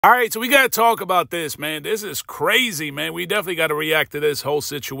All right, so we got to talk about this, man. This is crazy, man. We definitely got to react to this whole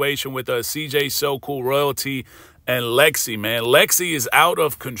situation with CJ So Cool Royalty and Lexi, man. Lexi is out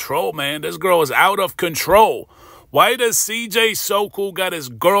of control, man. This girl is out of control. Why does CJ So Cool got his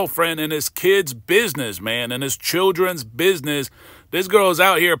girlfriend in his kid's business, man, and his children's business? This girl is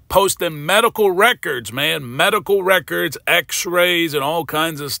out here posting medical records, man. Medical records, x-rays, and all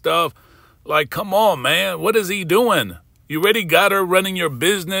kinds of stuff. Like, come on, man. What is he doing? You already got her running your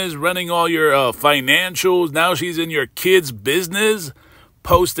business, running all your financials. Now she's in your kid's business,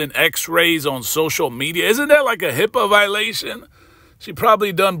 posting x-rays on social media. Isn't that like a HIPAA violation? She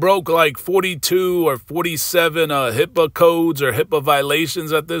probably done broke like 42 or 47 HIPAA codes or HIPAA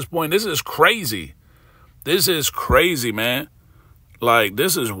violations at this point. This is crazy. This is crazy, man. Like,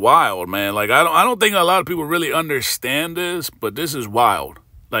 this is wild, man. Like, I don't think a lot of people really understand this, but this is wild.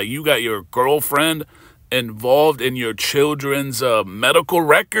 Like, you got your girlfriend involved in your children's medical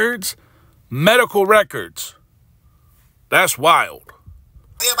records? Medical records. That's wild.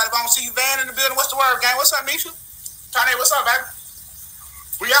 Everybody want to see you, Van, in the building. What's the word, gang? What's up, Misha? Tony, what's up, baby?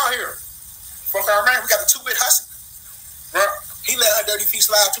 We out here. Fuck our man. We got the 2-bit hustle. Bro, he let her dirty feet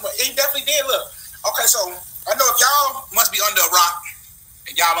slide too much. He definitely did. Look. Okay, so I know if y'all must be under a rock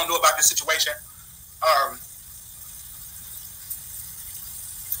and y'all don't know about this situation.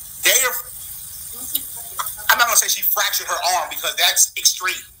 I'm not going to say she fractured her arm because that's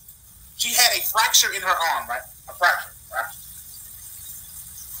extreme. She had a fracture in her arm, right? A fracture, right?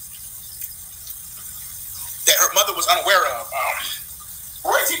 That her mother was unaware of.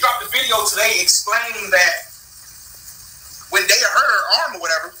 Royalty dropped a video today explaining that when Daya hurt her arm or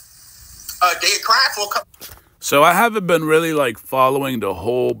whatever, Daya cried for a couple. So I haven't been really like following the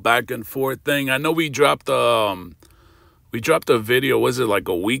whole back and forth thing. I know we dropped a video, was it like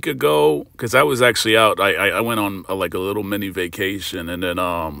a week ago? Because I was actually out. I went on like a little mini vacation. And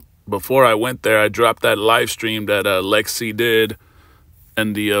then before I went there, I dropped that live stream that Lexi did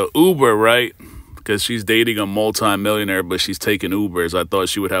and the Uber, right? Because she's dating a multi-millionaire, but she's taking Ubers. I thought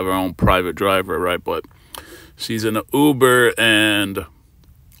she would have her own private driver, right? But she's in an Uber and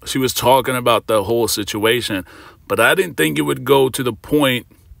she was talking about the whole situation. But I didn't think it would go to the point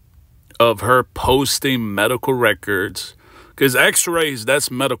of her posting medical records. Because x-rays,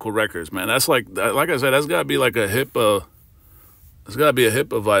 that's medical records, man. That's like I said, that's got to be like a HIPAA. It's got to be a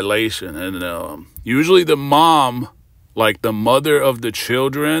HIPAA violation. And usually the mom, like the mother of the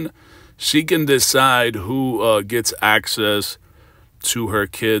children, she can decide who gets access to her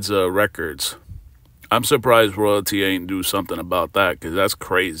kids' records. I'm surprised Royalty ain't do something about that because that's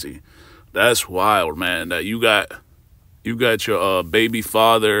crazy. That's wild, man. That you got your baby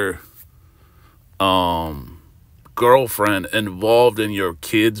father, girlfriend involved in your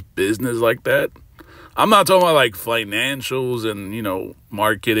kid's business like that. I'm not talking about like financials and, you know,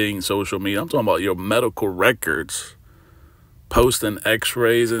 marketing, social media. I'm talking about your medical records, posting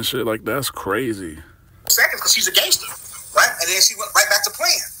x-rays and shit. Like, that's crazy. Seconds because she's a gangster, right? And then she went right back to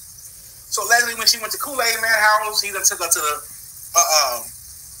playing. So Leslie, when she went to Kool-Aid Man house, he done took her to the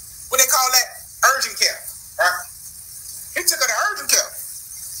what they call that? Urgent care, right? He took her to urgent care.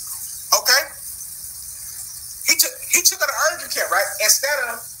 Okay? He took her to urgent care, right? Instead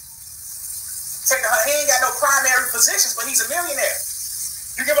of taking her, he ain't got no primary physicians, but he's a millionaire.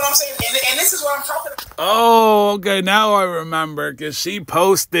 You get what I'm saying? And this is what I'm talking about. Oh, okay. Now I remember because she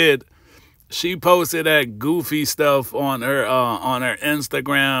posted that goofy stuff on her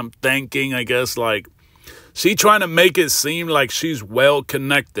Instagram, thanking, I guess, like she trying to make it seem like she's well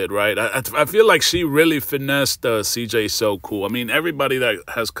connected, right? I feel like she really finessed CJ So Cool. I mean, everybody that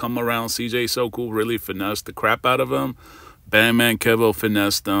has come around CJ So Cool really finessed the crap out of him. Bandman Kevo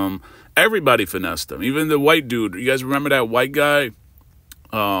finessed him. Everybody finessed him. Even the white dude. You guys remember that white guy?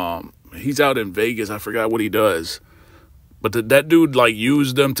 He's out in Vegas. I forgot what he does. But that dude, like,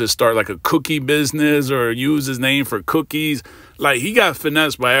 used them to start, like, a cookie business or use his name for cookies. Like, he got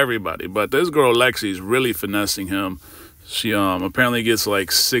finessed by everybody. But this girl, Lexi, is really finessing him. She apparently gets, like,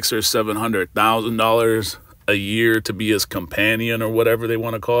 $600,000 or $700,000 a year to be his companion or whatever they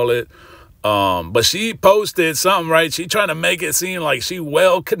want to call it. But she posted something, right? She trying to make it seem like she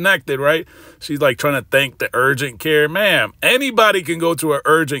well connected, right? She's, like, trying to thank the urgent care. Man, anybody can go to an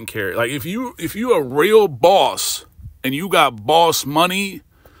urgent care. Like, if you a real boss and you got boss money,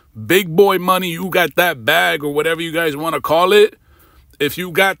 big boy money, you got that bag or whatever you guys want to call it. If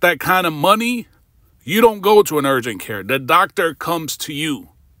you got that kind of money, you don't go to an urgent care. The doctor comes to you.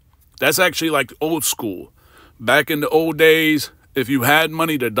 That's actually like old school. Back in the old days, if you had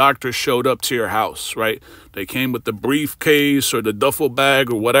money, the doctor showed up to your house, right? They came with the briefcase or the duffel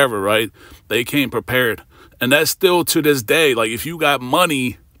bag or whatever, right? They came prepared. And that's still to this day. Like, if you got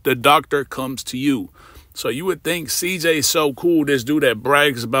money, the doctor comes to you. So you would think CJ's so cool, this dude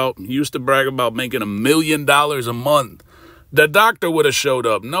that used to brag about making $1 million a month. The doctor would have showed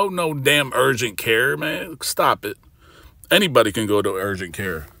up. No damn urgent care, man. Stop it. Anybody can go to urgent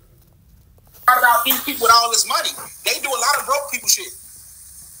care. About these people with all this money. They do a lot of broke people shit.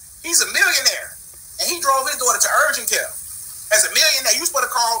 He's a millionaire. And he drove his daughter to urgent care. As a millionaire, you supposed to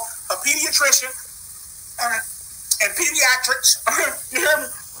call a pediatrician and pediatrics. You hear me?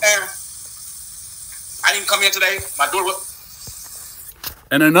 And I didn't come here today. My daughter was.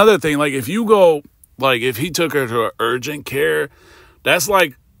 And another thing, like if you go, like if he took her to urgent care, that's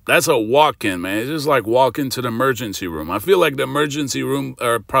a walk-in, man. It's just like walking to the emergency room. I feel like the emergency room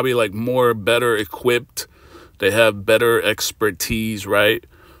are probably like better equipped. They have better expertise, right?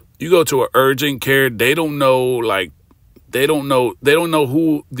 You go to an urgent care, they don't know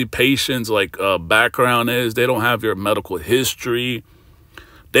who the patient's like background is. They don't have your medical history.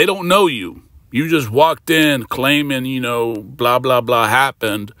 They don't know you. You just walked in claiming, blah, blah, blah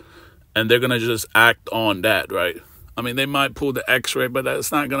happened, and they're going to just act on that, right? I mean, they might pull the x-ray, but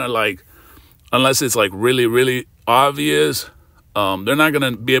that's not going to unless it's like really, really obvious, they're not going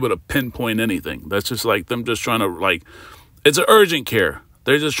to be able to pinpoint anything. That's just like them just trying to it's an urgent care.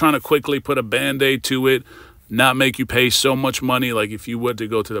 They're just trying to quickly put a Band-Aid to it, not make you pay so much money like if you were to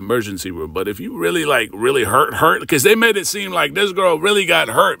go to the emergency room. But if you really really hurt, because they made it seem like this girl really got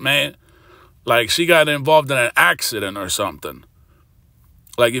hurt, man. Like she got involved in an accident or something.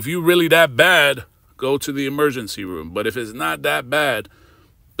 Like if you really that bad, go to the emergency room. But if it's not that bad,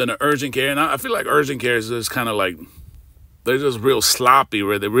 then the urgent care. And I feel like urgent care is just kind of like, they're just real sloppy,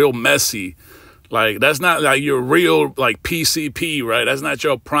 right? They're real messy. Like that's not like your real like PCP, right? That's not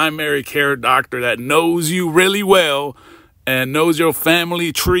your primary care doctor that knows you really well and knows your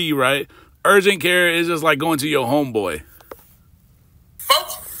family tree, right? Urgent care is just like going to your homeboy.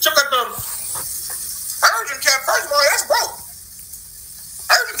 Folks, check out the urgent care. First of all, that's broke.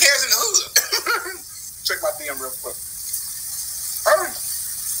 Urgent care's in the hood. Check my DM real quick.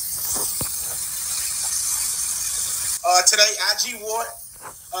 Today, IG Ward,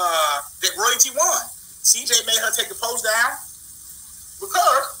 that Royalty won. CJ made her take the post down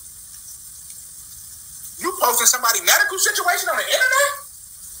because you posting somebody's medical situation on the internet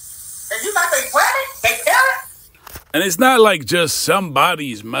and you not they planning, they parent. And it's not like just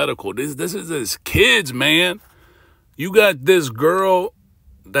somebody's medical. This is his kids, man. You got this girl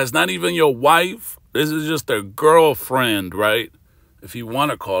that's not even your wife. This is just a girlfriend, right? If you want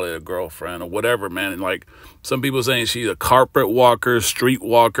to call it a girlfriend or whatever, man. And like some people saying she's a carpet walker, street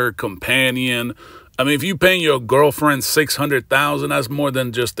walker, companion. I mean, if you paying your girlfriend $600,000, that's more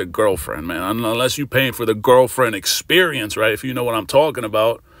than just a girlfriend, man. Unless you paying for the girlfriend experience, right? If you know what I'm talking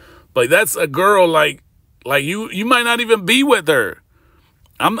about. But that's a girl like you might not even be with her.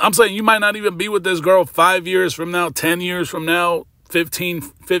 I'm saying you might not even be with this girl 5 years from now, 10 years from now, 15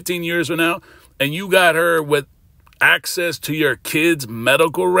 years from now, and you got her with access to your kids'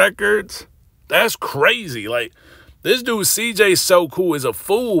 medical records. That's crazy. Like, this dude CJ So Cool is a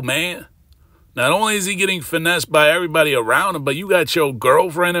fool, man. Not only is he getting finessed by everybody around him, but you got your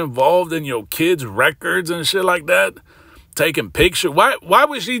girlfriend involved in your kids' records and shit like that, taking pictures. Why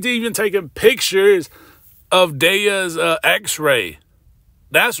was she even taking pictures of Daya's x-ray?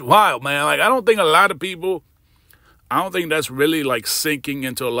 That's wild, man. Like, I don't think that's really like sinking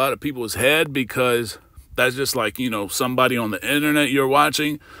into a lot of people's head, because that's just like, somebody on the internet you're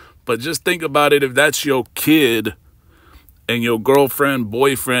watching. But just think about it. If that's your kid and your girlfriend,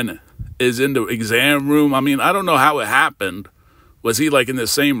 boyfriend is in the exam room. I mean, I don't know how it happened. Was he like in the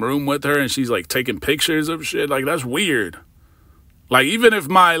same room with her and she's like taking pictures of shit? Like, that's weird. Like, even if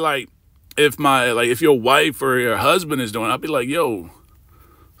if your wife or your husband is doing it, I'd be like, yo,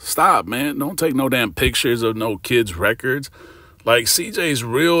 stop, man. Don't take no damn pictures of no kids' records. Like, CJ's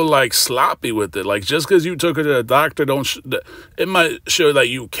real, like, sloppy with it. Like, just because you took her to the doctor, it might show that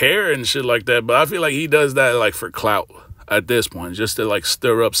you care and shit like that. But I feel like he does that, like, for clout at this point, just to, like,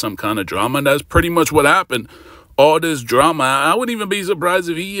 stir up some kind of drama. And that's pretty much what happened. All this drama. I wouldn't even be surprised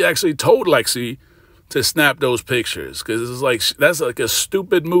if he actually told Lexi to snap those pictures, because it's like, that's like a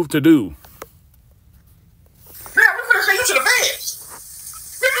stupid move to do. Yeah, we're finna send you to the feds.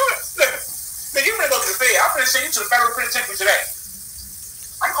 Nigga, you finna go to the feds. I'm finna send you to the federal penitentiary today.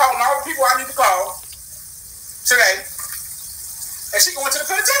 I'm calling all the people I need to call today, and she going to the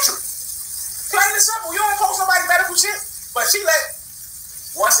penitentiary. Plain and simple. You don't post nobody's medical shit, but she let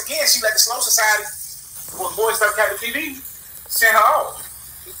the Slow Society, when Boys Stuff Captain TV, send her off.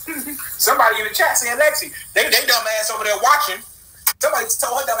 Somebody in the chat saying, Lexi, they dumb ass over there watching. Somebody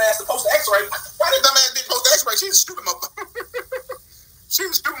told her dumb ass to post the x-ray. Why did dumb ass didn't post the x-ray? She's a stupid motherfucker. She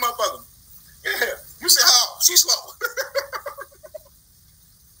was a stupid motherfucker. Yeah. You said, oh, she's slow.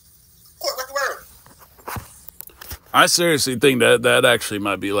 Court, what's the word? I seriously think that actually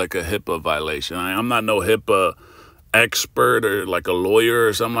might be like a HIPAA violation. I'm not no HIPAA expert or like a lawyer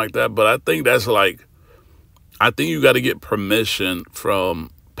or something like that, but I think that's like, I think you got to get permission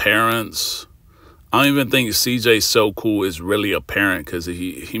from parents. I don't even think CJ So Cool is really a parent because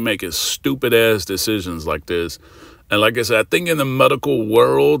he making stupid ass decisions like this. And like I said, I think in the medical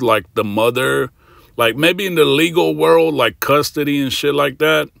world, like the mother, like maybe in the legal world, like custody and shit like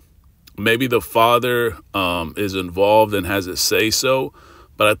that, maybe the father is involved and has a say so.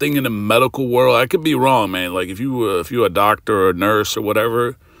 But I think in the medical world, I could be wrong, man. Like if you're a doctor or a nurse or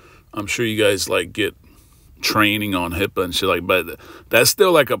whatever, I'm sure you guys like get training on HIPAA and shit like, but that's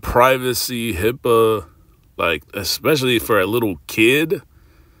still like a privacy HIPAA, like especially for a little kid.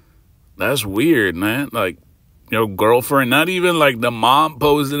 That's weird, man. Like your girlfriend, not even like the mom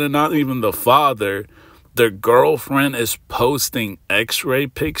posted it, not even the father. Their girlfriend is posting x-ray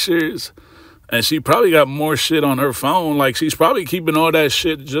pictures, and she probably got more shit on her phone. Like she's probably keeping all that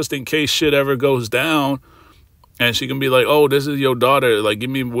shit just in case shit ever goes down, and she can be like, "Oh, this is your daughter. Like, give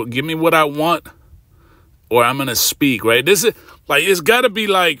me what I want, or I'm gonna speak." Right? This is like, it's got to be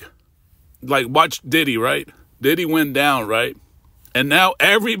like watch Diddy, right? Diddy went down, right? And now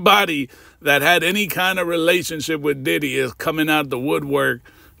everybody that had any kind of relationship with Diddy is coming out of the woodwork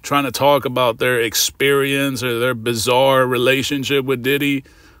trying to talk about their experience or their bizarre relationship with Diddy.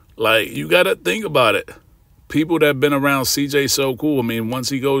 Like, you got to think about it. People that have been around CJ So Cool, I mean, once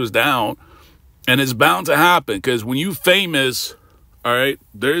he goes down, and it's bound to happen, because when you famous, all right,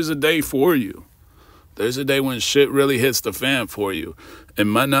 there's a day for you. There's a day when shit really hits the fan for you. It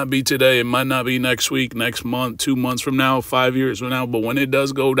might not be today. It might not be next week, next month, 2 months from now, 5 years from now. But when it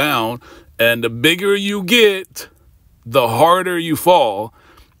does go down, and the bigger you get, the harder you fall.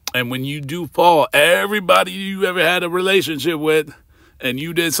 And when you do fall, everybody you ever had a relationship with and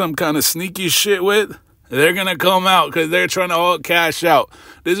you did some kind of sneaky shit with, they're going to come out because they're trying to all cash out.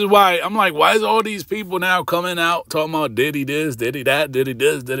 This is why I'm like, why is all these people now coming out talking about Diddy this, Diddy that, Diddy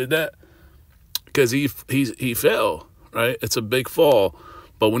this, Diddy that? Because he fell, right? It's a big fall.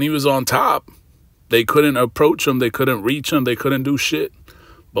 But when he was on top, they couldn't approach him. They couldn't reach him. They couldn't do shit.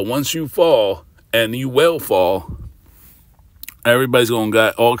 But once you fall, and you will fall, everybody's going to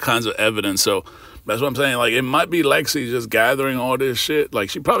get all kinds of evidence. So that's what I'm saying. Like, it might be Lexi just gathering all this shit. Like,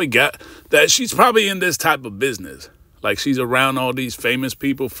 she probably got that. She's probably in this type of business. Like, she's around all these famous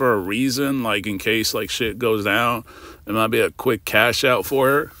people for a reason. Like, in case, like, shit goes down, it might be a quick cash out for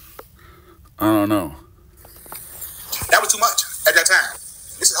her. I don't know. That was too much at that time.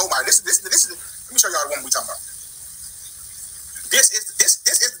 This is let me show y'all the woman we talking about. This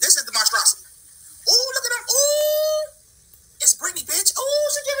is the monstrosity. Ooh, look at them. Ooh, it's Britney, bitch. Ooh,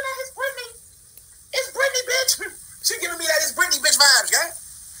 she giving out his Britney. It's Britney, bitch. She giving me that it's Britney, bitch vibes, yeah?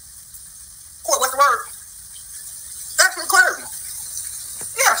 Court, what's the word? That's incredible.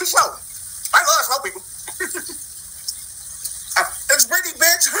 Yeah, she's slow. I love slow people. It's Britney,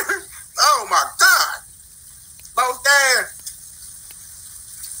 bitch. Oh my God. Both there.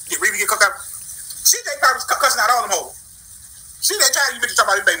 Get Reeve get cooked up. CJ probably cussing out all them hoes. CJ tired of you bitches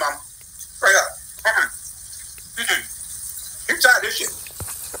talking about his baby mama. Straight up. You tired of this shit.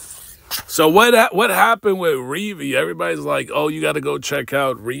 So what happened with Reeve? Everybody's like, oh, you got to go check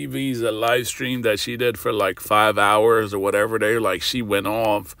out Reeve's live stream that she did for like 5 hours or whatever. They're like, she went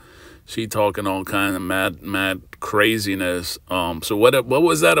off. She talking all kind of mad craziness. So what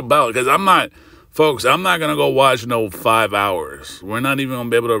was that about? Because I'm not going to go watch no 5 hours. We're not even going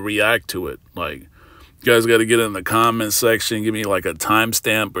to be able to react to it. Like, you guys got to get in the comment section, give me like a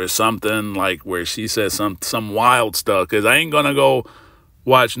timestamp or something, like where she says some wild stuff. Because I ain't going to go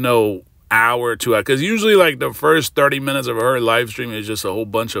watch no hour or 2 hours. Because usually like the first 30 minutes of her live stream is just a whole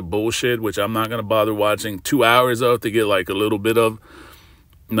bunch of bullshit, which I'm not going to bother watching 2 hours of to get like a little bit of.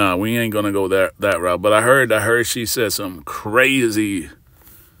 No, we ain't going to go that route. But I heard she said some crazy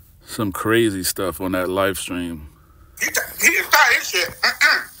stuff on that live stream. He is tired of this shit.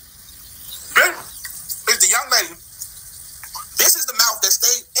 This is the young lady. This is the mouth that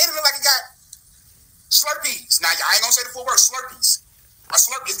stayed. It look like it got Slurpees. Now, I ain't going to say the full word, Slurpees. A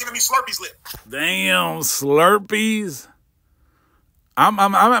Slurpee is giving me Slurpees lip. Damn, Slurpees.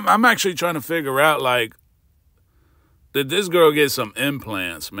 I'm actually trying to figure out, like, did this girl get some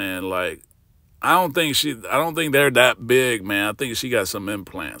implants, man? Like, I don't think they're that big, man. I think she got some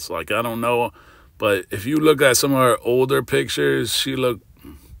implants. Like, I don't know. But if you look at some of her older pictures, she look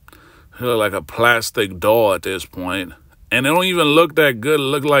like a plastic doll at this point. And it don't even look that good. It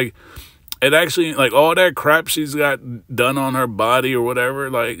look like it actually, like, all that crap she's got done on her body or whatever,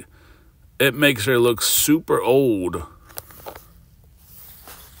 like, it makes her look super old.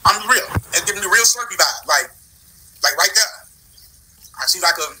 I'm real. It's giving me real Slurpee vibe. Like right there. I see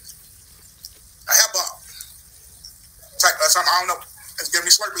like a hair bump. Type of something, I don't know. It's giving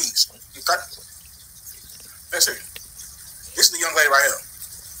me Slurpees. Okay? Let's see. This is the young lady right here.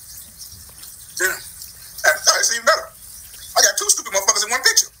 Yeah. It's even better. I got two stupid motherfuckers in one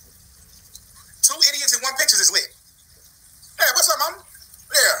picture. Two idiots in one picture is lit. Hey, what's up, mama?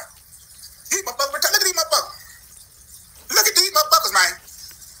 Yeah. These motherfuckers. Look at these motherfuckers. Look at these motherfuckers, man.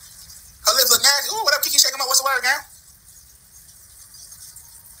 Her lips look nasty. Ooh, what up, Kiki? Shake them up. What's the word, gang?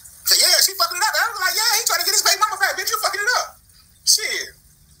 So, yeah, she fucking it up. I was like, yeah, he trying to get his baby mama fat. Bitch, you fucking it up. Shit.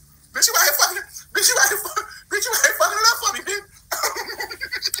 Bitch, you out here fucking it. Bitch, you out here fucking it up for me, bitch.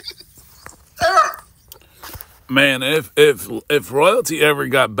 Man, if Royalty ever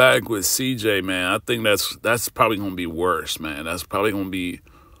got back with CJ, man, I think that's probably gonna be worse, man. That's probably gonna be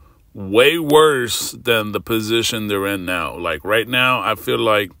way worse than the position they're in now. Like right now, I feel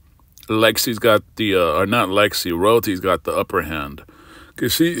like Lexi's got the or not Lexi, Royalty's got the upper hand.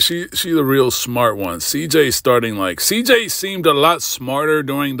 Cause she the real smart one. CJ seemed a lot smarter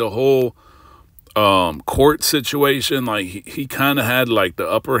during the whole court situation. Like he kind of had like the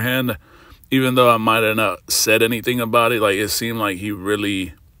upper hand. Even though I might have not said anything about it, like it seemed like he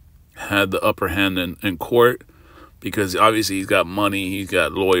really had the upper hand in court because obviously he's got money, he's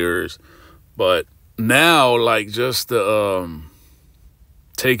got lawyers. But now, like just the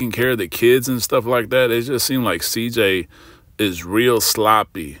taking care of the kids and stuff like that, it just seemed like CJ is real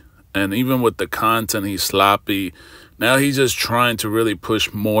sloppy. And even with the content, he's sloppy. Now he's just trying to really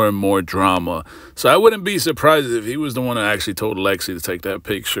push more and more drama. So I wouldn't be surprised if he was the one that actually told Lexi to take that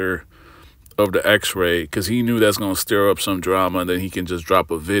picture of the x-ray because he knew that's going to stir up some drama and then he can just drop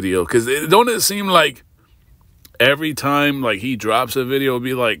a video. Because don't it seem like every time like he drops a video, it'll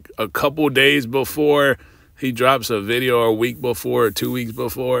be like a couple days before he drops a video or a week before or 2 weeks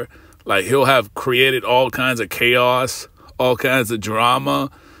before, like he'll have created all kinds of chaos, all kinds of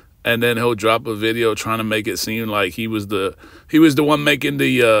drama, and then he'll drop a video trying to make it seem like he was the one making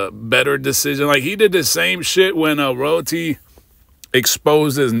the better decision. Like he did the same shit when Royalty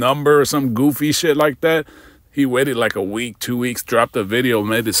exposed his number or some goofy shit like that. He waited like a week, 2 weeks, dropped a video,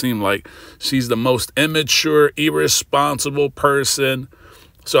 made it seem like she's the most immature, irresponsible person.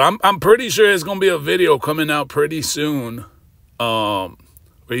 So I'm pretty sure there's gonna be a video coming out pretty soon, where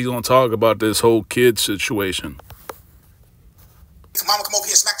he's gonna talk about this whole kid situation. Mama come over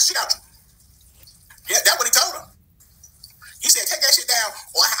here and smack the shit out you. Yeah, that's what he told her. He said, take that shit down,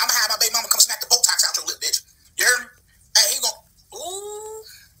 or I'm gonna have my baby mama come smack the Botox out your lip, bitch. You heard me? Hey, he gonna. Ooh.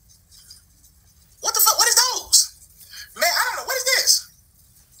 What the fuck? What is those? Man, I don't know. What is this?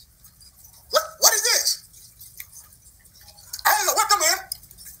 What is this? I don't know what them in.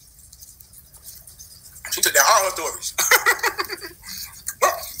 She took that horror stories.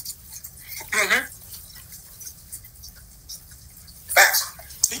 Facts.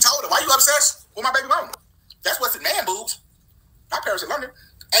 He told her, why you obsessed with my baby mama? That's what's in man boobs. My parents in London.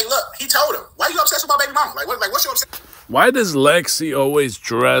 Hey, look, he told her, why you obsessed with my baby mama? Like what's your obsession? Why does Lexi always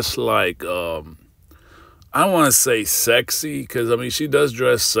dress like, I don't want to say sexy, because, I mean, she does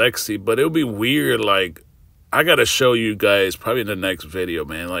dress sexy, but it'll be weird, like, I got to show you guys probably in the next video,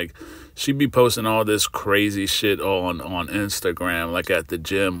 man. Like, she'd be posting all this crazy shit on Instagram, like at the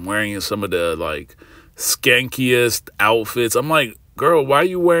gym, wearing some of the, like, skankiest outfits. I'm like, girl, why are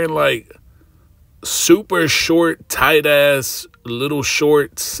you wearing, like, super short, tight-ass little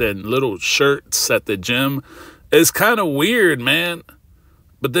shorts and little shirts at the gym? It's kind of weird, man.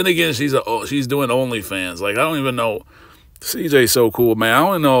 But then again, she's doing OnlyFans. Like, I don't even know. CJ's so cool, man. I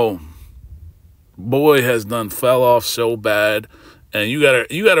don't know. Boy has fell off so bad. And you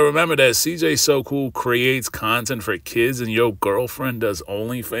gotta remember that CJ So Cool creates content for kids and your girlfriend does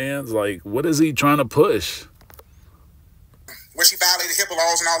OnlyFans. Like, what is he trying to push? Where she violated HIPAA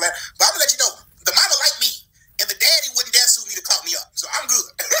laws and all that. But I'm gonna let you know, the mama like me, and the daddy wouldn't dare sue me to call me up. So I'm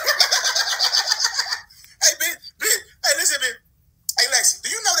good. Hey, bitch. Hey, listen, bitch. Hey, Lexi,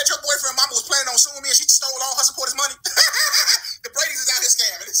 do you know that your boyfriend mama was planning on suing me and she stole all her supporters' money? The Brady's is out here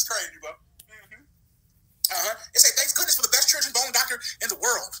scamming. This is crazy, bro. It say, thanks goodness for the best church and bone doctor in the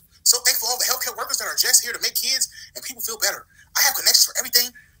world. So thankful for all the healthcare workers that are just here to make kids and people feel better. I have connections for everything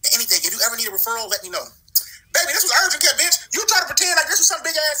and anything. If you ever need a referral, let me know. Baby, this was urgent care, bitch. You try to pretend like this was some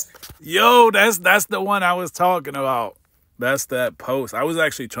big ass. Yo, that's the one I was talking about. That's that post. I was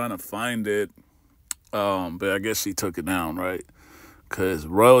actually trying to find it. But I guess she took it down, right? Because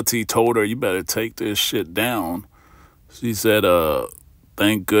Royalty told her, you better take this shit down. She said,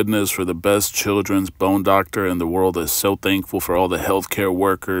 Thank goodness for the best children's bone doctor in the world. Is so thankful for all the healthcare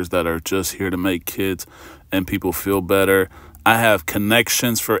workers that are just here to make kids and people feel better. I have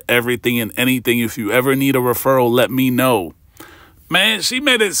connections for everything and anything. If you ever need a referral, let me know. Man, she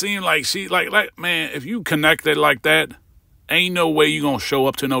made it seem like she, like man, if you connected like that, ain't no way you gonna show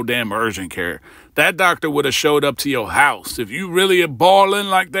up to no damn urgent care. That doctor would have showed up to your house. If you really are balling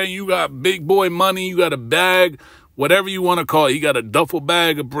like that, you got big boy money, you got a bag, whatever you want to call it. You got a duffel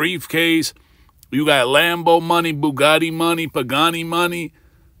bag, a briefcase, you got Lambo money, Bugatti money, Pagani money.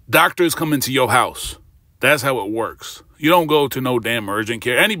 Doctors come into your house. That's how it works. You don't go to no damn urgent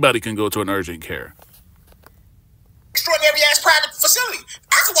care. Anybody can go to an urgent care. Extraordinary ass private facility.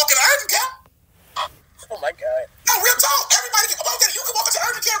 I could walk in an urgent care. Oh my God. No, real talk. Everybody can walk in. You can walk into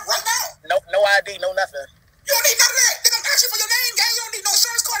urgent care right now. No ID, no nothing. You don't need none of that. They're gonna ask you for your name, gang. You don't need no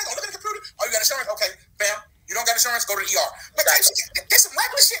insurance card. They're gonna look at the computer. Oh, you got insurance? Okay, bam. You don't got insurance? Go to the ER. But there's some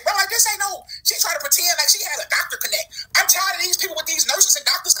regular shit, bro. Like this ain't no. She trying to pretend like she had a doctor connect. I'm tired of these people with these nurses and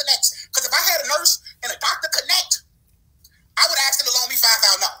doctors connects. Because if I had a nurse and a doctor connect, I would ask them to loan me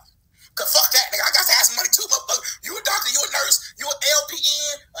 $5,000. Cause fuck that, nigga. I got to have some money too, motherfucker. You a doctor, you a nurse, you an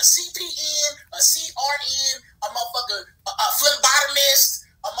LPN, a CPN, a CRN, a motherfucker, a phlebotomist,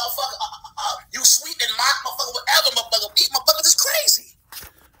 a motherfucker, you sweep and mop, motherfucker, whatever, motherfucker. These motherfuckers is crazy.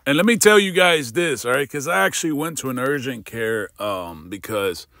 And let me tell you guys this, all right? Because I actually went to an urgent care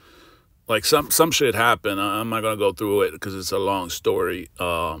because, like, some shit happened. I'm not going to go through it because it's a long story.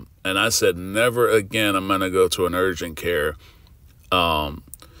 And I said, never again I'm going to go to an urgent care.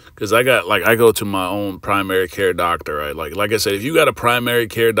 Because I go to my own primary care doctor, right? Like I said, if you got a primary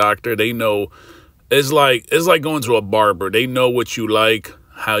care doctor, they know it's like going to a barber. They know what you like,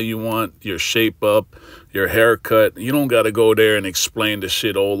 how you want your shape up, your haircut. You don't got to go there and explain the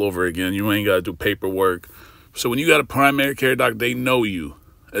shit all over again. You ain't got to do paperwork. So when you got a primary care doctor, they know you.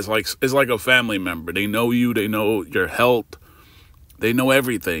 It's like a family member. They know you. They know your health. They know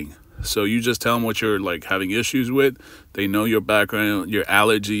everything. So you just tell them what you're like having issues with. They know your background, your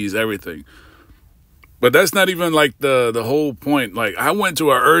allergies, everything. But that's not even like the whole point. Like I went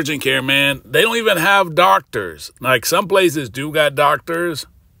to an urgent care, man. They don't even have doctors. Like some places do got doctors,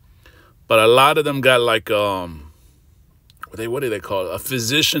 but a lot of them got like what do they call it? A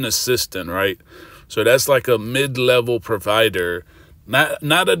physician assistant, right? So that's like a mid-level provider,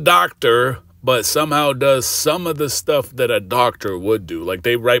 not a doctor, but somehow does some of the stuff that a doctor would do. Like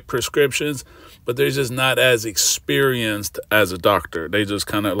they write prescriptions, but they're just not as experienced as a doctor. They just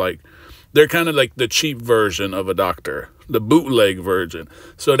they're kind of like the cheap version of a doctor, the bootleg version.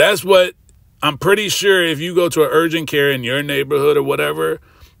 So that's what I'm pretty sure if you go to an urgent care in your neighborhood or whatever,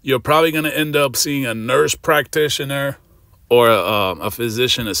 you're probably going to end up seeing a nurse practitioner or a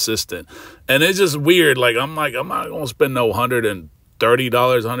physician assistant. And it's just weird. Like, I'm not going to spend no $130,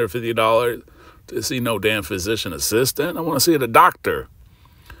 $150 to see no damn physician assistant. I want to see the doctor.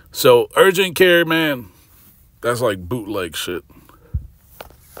 So urgent care, man, that's like bootleg shit.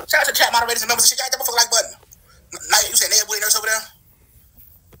 Shout out to chat moderators and members and shit. Y'all that motherfucker like button. Now you say Ned Woody nurse over there?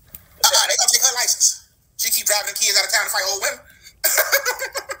 They gonna take her license. She keep driving the kids out of town to fight old women.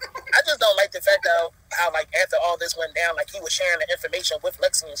 I just don't like the fact that how like after all this went down, like he was sharing the information with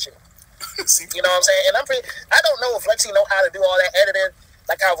Lexi and shit. You know what I'm saying? And I don't know if Lexi know how to do all that editing,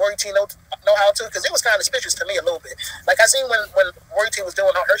 like how Roy T know how to, because it was kind of suspicious to me a little bit. Like I seen when Roy T was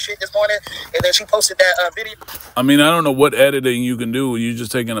doing all her shit this morning, and then she posted that video. I mean, I don't know what editing you can do. You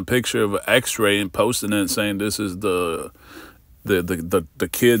just taking a picture of an X-ray and posting it and saying this is the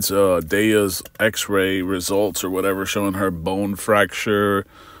kid's Daya's X-ray results or whatever, showing her bone fracture,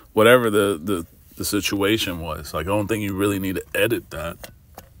 whatever the situation was. Like I don't think you really need to edit that.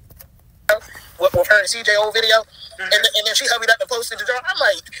 With her and CJ old video, and then she hurried up and posted the job. I'm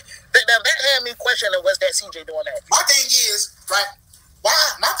like, that had me questioning, was that CJ doing that? My thing is, right? Why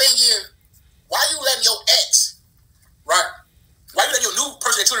you letting your ex, right? Why you letting your new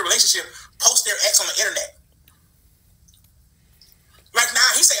person that you're in a relationship post their ex on the internet? Like,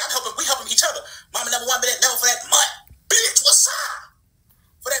 nah, he say we helping each other. Mama number one, minute, never for that month. Bitch, what's up?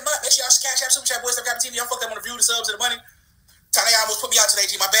 For that month, make sure y'all cash app, super chat, boys, stuff, got the TV. I'm fucked up on the view, the subs, and the money. Tanya almost put me out today,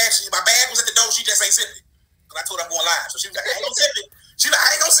 G. My bag was at the door. She just ain't zipped it. Because I told her I'm going live. So she was like, I ain't gonna zip it. She like,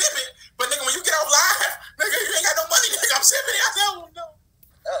 I ain't gonna zip it. But nigga, when you get off live, nigga, you ain't got no money, nigga. I'm zipping it. I said, oh no.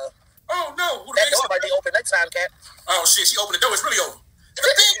 Oh no. That door might be open next time, Cat. Oh shit, she opened the door. It's really open. The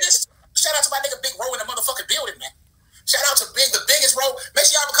biggest, shout out to my nigga Big Ro in the motherfucking building, man. Shout out to the biggest Ro. Make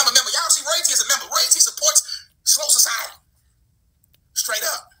sure y'all become a member. Y'all see Ray T as a member. Ray T supports Slow Society. Straight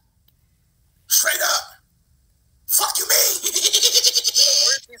up. Straight up. Fuck you, mean?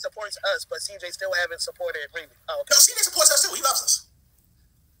 He supports us, but CJ still haven't supported Remy. Oh, okay. No, CJ supports us too. He loves us.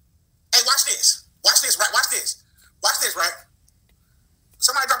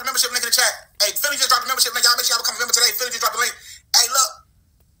 the chat. Hey, Philly just dropped a membership link. Y'all make sure y'all become a member today. Philly just dropped a link. Hey, look.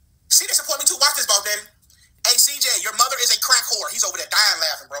 See, they support me too. Watch this, boss daddy. Hey, CJ, your mother is a crack whore. He's over there dying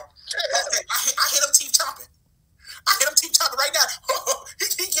laughing, bro. I hit him teeth chomping. Right now.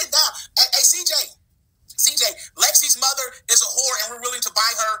 he getting down. Hey, CJ, Lexi's mother is a whore, and we're willing to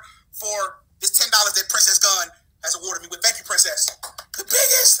buy her for this $10 that Princess Gunn has awarded me with. Thank you, Princess. The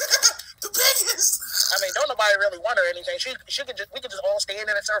biggest. I mean, don't nobody really want her or anything. We could just all stand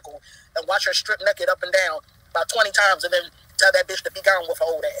in a circle and watch her strip naked up and down about 20 times, and then tell that bitch to be gone with her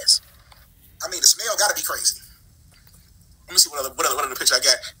old ass. I mean, the smell gotta be crazy. Let me see what other picture I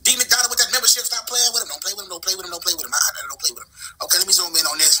got. D McDonald with that membership. Stop playing with him. Don't play with him. Okay, let me zoom in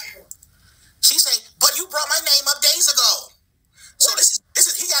on this. She say, but you brought my name up days ago. So this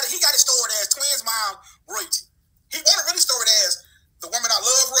is he got it stored as Twins mom royalty. He wanna really store it as the woman I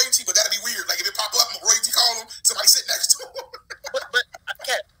love royalty, but that'd be weird. Like if it pop up, royalty call him, somebody sit next to him. but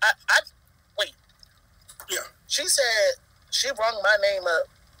Kat, I wait. Yeah. She said she brought my name up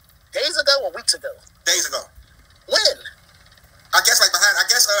days ago or weeks ago? Days ago. When? I guess that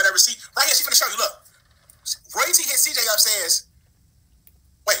receipt. Right here, she's gonna show you. Look. Royalty hit CJ up, says,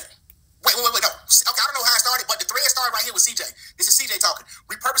 wait, no. Okay, I don't know how it started, but the thread started right here with CJ. This is CJ talking.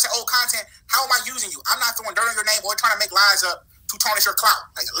 Repurposing old content. How am I using you? I'm not throwing dirt on your name or trying to make lies up to tarnish your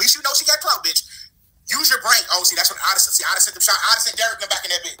clout. Like, at least you know she got clout, bitch. Use your brain. Oh, see, that's what I'd have sent them shot. I'd have sent Derek back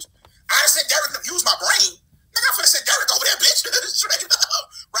in that bitch. I'd have sent Derek use my brain. Nigga, I'm finna send Derek over there, bitch. Straight up.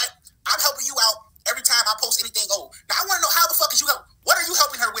 Right? I'm helping you out every time I post anything old. Now, I want to know how the fuck is you help. What are you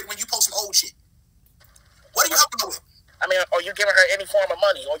helping her with when you post some old shit? What are you helping her with? I mean, are you giving her any form of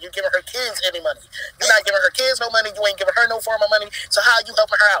money? Or you giving her kids any money? You're not giving her kids no money. You ain't giving her no form of money. So how are you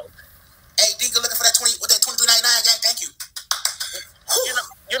helping her out? Hey, D, good looking for that $23.99 gang. Thank you.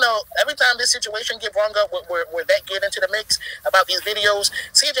 You know, every time this situation get brought up where that get into the mix about these videos,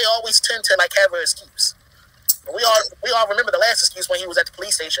 CJ always tend to like have an excuse. We all remember the last excuse when he was at the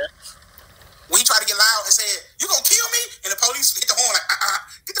police station. When he tried to get loud and said, "You gonna kill me?" and the police hit the horn like,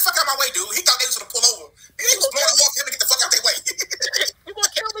 get the fuck out of my way, dude. He thought they was gonna pull over. He was blowing off him to get the fuck out their way. You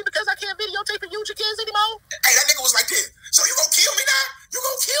gonna kill me because I can't videotape and use your kids anymore? Hey, that nigga was like this. So you gonna kill me now? You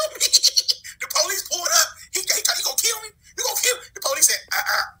gonna kill me? The police pulled up. He gonna kill me? You gonna kill me? The police said,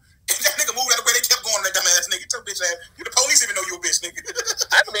 That nigga moved out of the way. They kept going on that dumbass nigga. Tell bitch ass. The police even know you a bitch, nigga.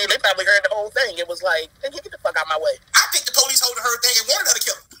 I mean, they probably heard the whole thing. It was like, hey, get the fuck out my way. I think the police heard her thing and wanted her to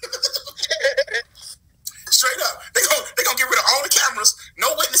kill him. Straight up. They gonna get rid of all the cameras,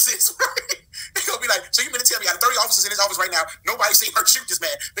 no witnesses, right? They gonna be like, so you mean to tell me out of 30 officers in his office right now, nobody seen her shoot this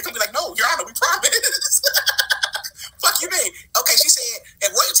man? They gonna be like, no, Your Honor, we promise. Fuck you mean? Okay, she said, and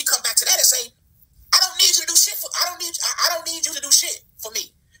royalty come back to that and say, I don't need you to do shit I don't need you to do shit for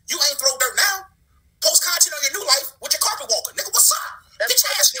me. You ain't throw dirt now. Post content on your new life with your carpet walker. Nigga, what's up? Get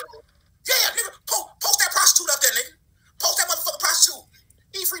your ass here. Yeah, nigga, post that prostitute up there, nigga. Post that motherfucking prostitute.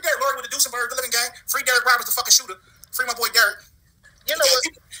 He free Derek Lord with the Duesenberg, the living gang. Free Derek Roberts, the fucking shooter. Free my boy Derek. You know what?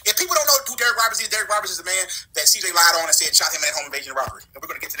 If people don't know who Derek Roberts is the man that CJ lied on and said shot him in that home invasion robbery. And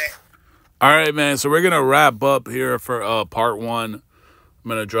we're going to get to that. All right, man. So we're going to wrap up here for part one. I'm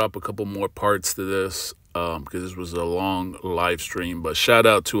going to drop a couple more parts to this because this was a long live stream. But shout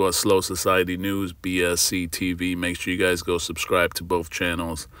out to Slow Society News, BSC TV. Make sure you guys go subscribe to both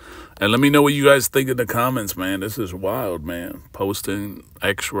channels. And let me know what you guys think in the comments, man. This is wild, man. Posting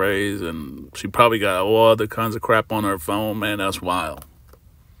x-rays, and she probably got all other kinds of crap on her phone, man. That's wild.